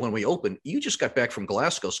referenced it when we opened. You just got back from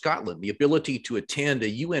Glasgow, Scotland. The ability to attend a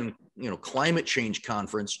UN, climate change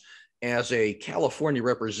conference as a California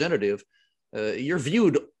representative, you're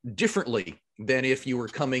viewed differently than if you were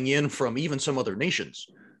coming in from even some other nations.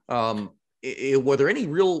 Were there any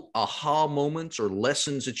real aha moments or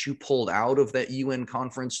lessons that you pulled out of that UN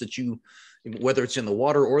conference that you, whether it's in the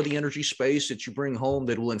water or the energy space, that you bring home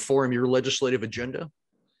that will inform your legislative agenda?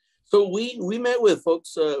 So we met with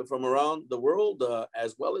folks from around the world,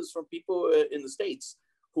 as well as from people in the States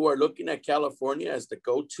who are looking at California as the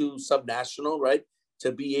go-to subnational, right,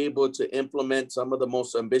 to be able to implement some of the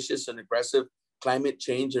most ambitious and aggressive climate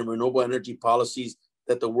change and renewable energy policies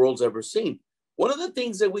that the world's ever seen. One of the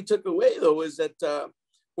things that we took away, though, is that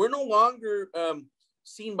we're no longer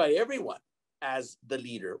seen by everyone as the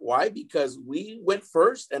leader. Why? Because we went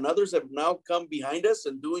first and others have now come behind us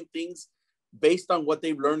and doing things based on what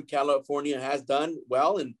they've learned California has done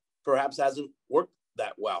well and perhaps hasn't worked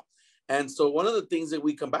that well. And so one of the things that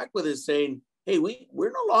we come back with is saying, hey,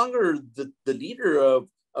 we're no longer the leader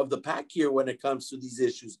of the pack here when it comes to these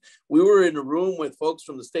issues. We were in a room with folks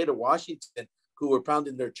from the state of Washington who were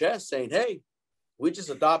pounding their chest saying, hey, we just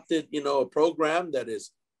adopted, a program that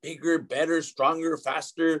is bigger, better, stronger,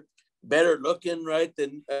 faster, better looking, right,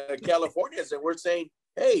 than California's. And we're saying,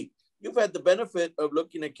 hey, you've had the benefit of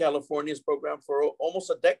looking at California's program for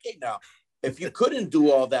almost a decade now. If you couldn't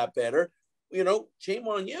do all that better, shame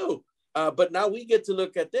on you. But now we get to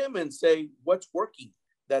look at them and say, what's working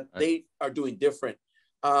that they are doing different?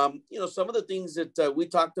 Some of the things that we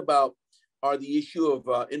talked about are the issue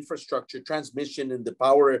of infrastructure, transmission in the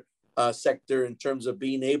power sector in terms of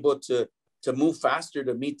being able to move faster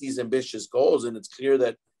to meet these ambitious goals. And it's clear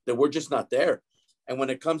that we're just not there. And when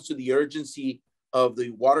it comes to the urgency of the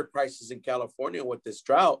water crisis in California with this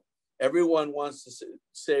drought, everyone wants to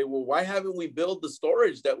say, well, why haven't we built the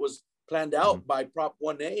storage that was planned out by Prop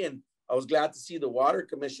 1A? And I was glad to see the Water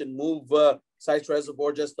Commission move Sites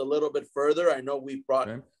Reservoir just a little bit further. I know we brought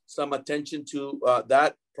some attention to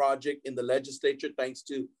that project in the legislature, thanks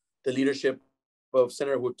to the leadership of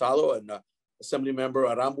Senator Hurtado and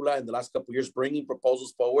Assemblymember Arambula in the last couple of years, bringing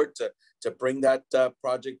proposals forward to bring that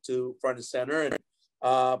project to front and center. And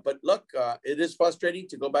but look, it is frustrating,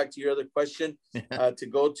 to go back to your other question, to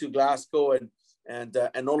go to Glasgow and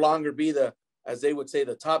no longer be the, as they would say,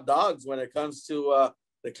 the top dogs when it comes to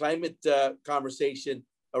the climate conversation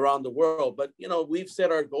around the world. But we've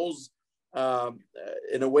set our goals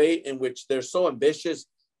in a way in which they're so ambitious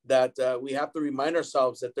that we have to remind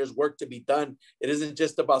ourselves that there's work to be done. It isn't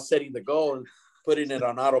just about setting the goal and putting it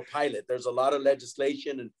on autopilot. There's a lot of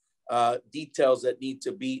legislation and details that need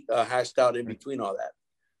to be hashed out in between all that.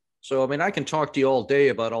 So, I can talk to you all day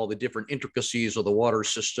about all the different intricacies of the water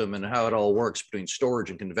system and how it all works between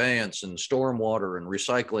storage and conveyance and stormwater and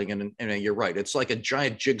recycling. And you're right. It's like a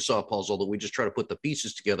giant jigsaw puzzle that we just try to put the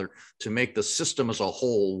pieces together to make the system as a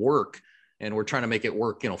whole work. And we're trying to make it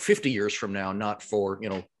work, 50 years from now, not for,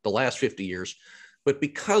 the last 50 years. But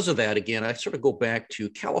because of that, again, I sort of go back to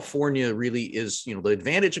California really is, the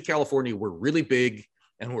advantage of California, we're really big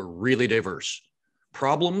and we're really diverse.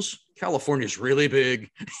 Problems, California's really big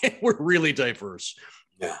and we're really diverse.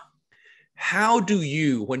 Yeah. How do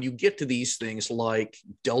you, when you get to these things like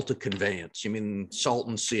Delta conveyance,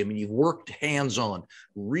 Salton Sea, you've worked hands-on,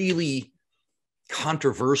 really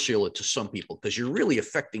controversial to some people because you're really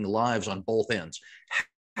affecting lives on both ends.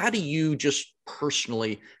 How do you just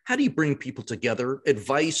personally, how do you bring people together?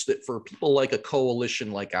 Advice that for people like a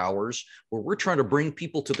coalition like ours, where we're trying to bring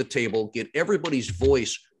people to the table, get everybody's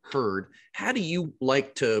voice heard. How do you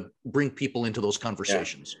like to bring people into those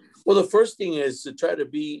conversations? Yeah. Well, the first thing is to try to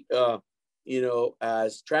be,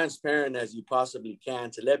 as transparent as you possibly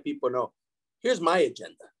can, to let people know, here's my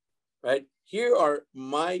agenda, right? Here are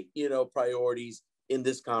my, priorities in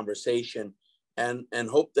this conversation, and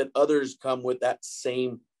hope that others come with that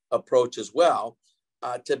same approach as well,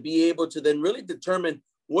 to be able to then really determine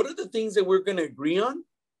what are the things that we're going to agree on,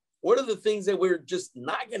 what are the things that we're just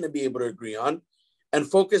not going to be able to agree on, and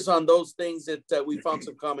focus on those things that we found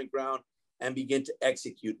some common ground and begin to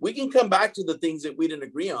execute. We can come back to the things that we didn't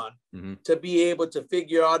agree on to be able to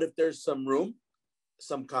figure out if there's some room,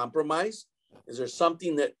 some compromise. Is there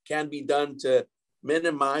something that can be done to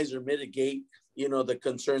minimize or mitigate, the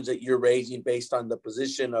concerns that you're raising based on the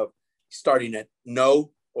position of starting at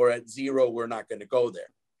no or at zero, we're not going to go there.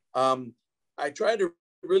 I try to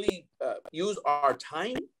really use our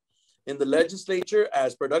time in the legislature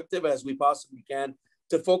as productive as we possibly can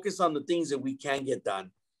to focus on the things that we can get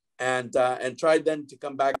done and try then to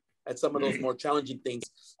come back at some of those more challenging things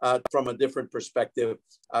from a different perspective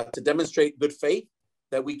to demonstrate good faith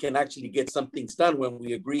that we can actually get some things done when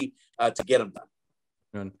we agree to get them done.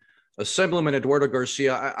 And Assemblyman Eduardo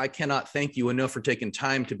Garcia, I cannot thank you enough for taking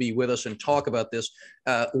time to be with us and talk about this.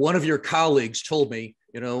 One of your colleagues told me,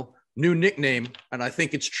 new nickname, and I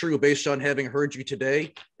think it's true based on having heard you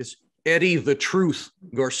today, is Eddie the Truth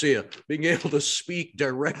Garcia. Being able to speak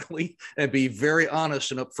directly and be very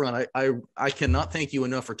honest and upfront. I cannot thank you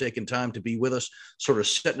enough for taking time to be with us, sort of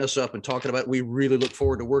setting us up and talking about it. We really look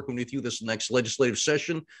forward to working with you this next legislative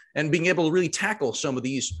session and being able to really tackle some of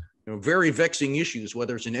these very vexing issues,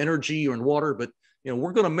 whether it's in energy or in water. But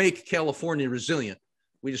we're going to make California resilient.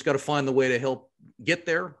 We just got to find the way to help get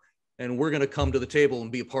there, and we're going to come to the table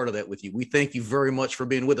and be a part of that with you. We thank you very much for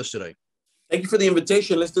being with us today. Thank you for the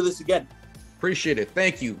invitation. Let's do this again. Appreciate it.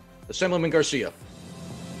 Thank you, Assemblyman Garcia.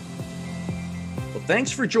 Well,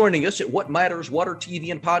 thanks for joining us at What Matters Water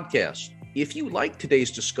TV and Podcast. If you like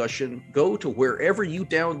today's discussion, go to wherever you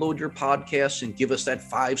download your podcasts and give us that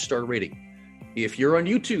 5-star rating. If you're on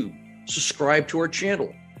YouTube, subscribe to our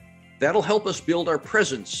channel. That'll help us build our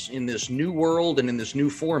presence in this new world and in this new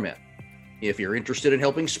format. If you're interested in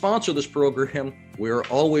helping sponsor this program, we're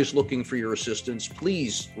always looking for your assistance.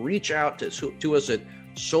 Please reach out to us at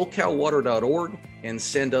socalwater.org and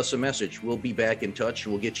send us a message. We'll be back in touch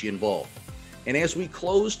and we'll get you involved. And as we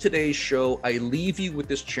close today's show, I leave you with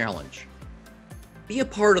this challenge. Be a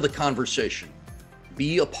part of the conversation.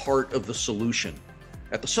 Be a part of the solution.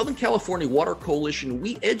 At the Southern California Water Coalition,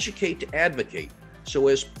 we educate to advocate. So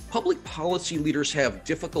as public policy leaders have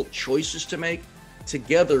difficult choices to make,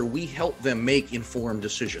 together we help them make informed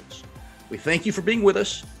decisions. We thank you for being with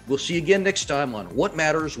us. We'll see you again next time on What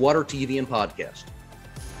Matters Water TV and Podcast.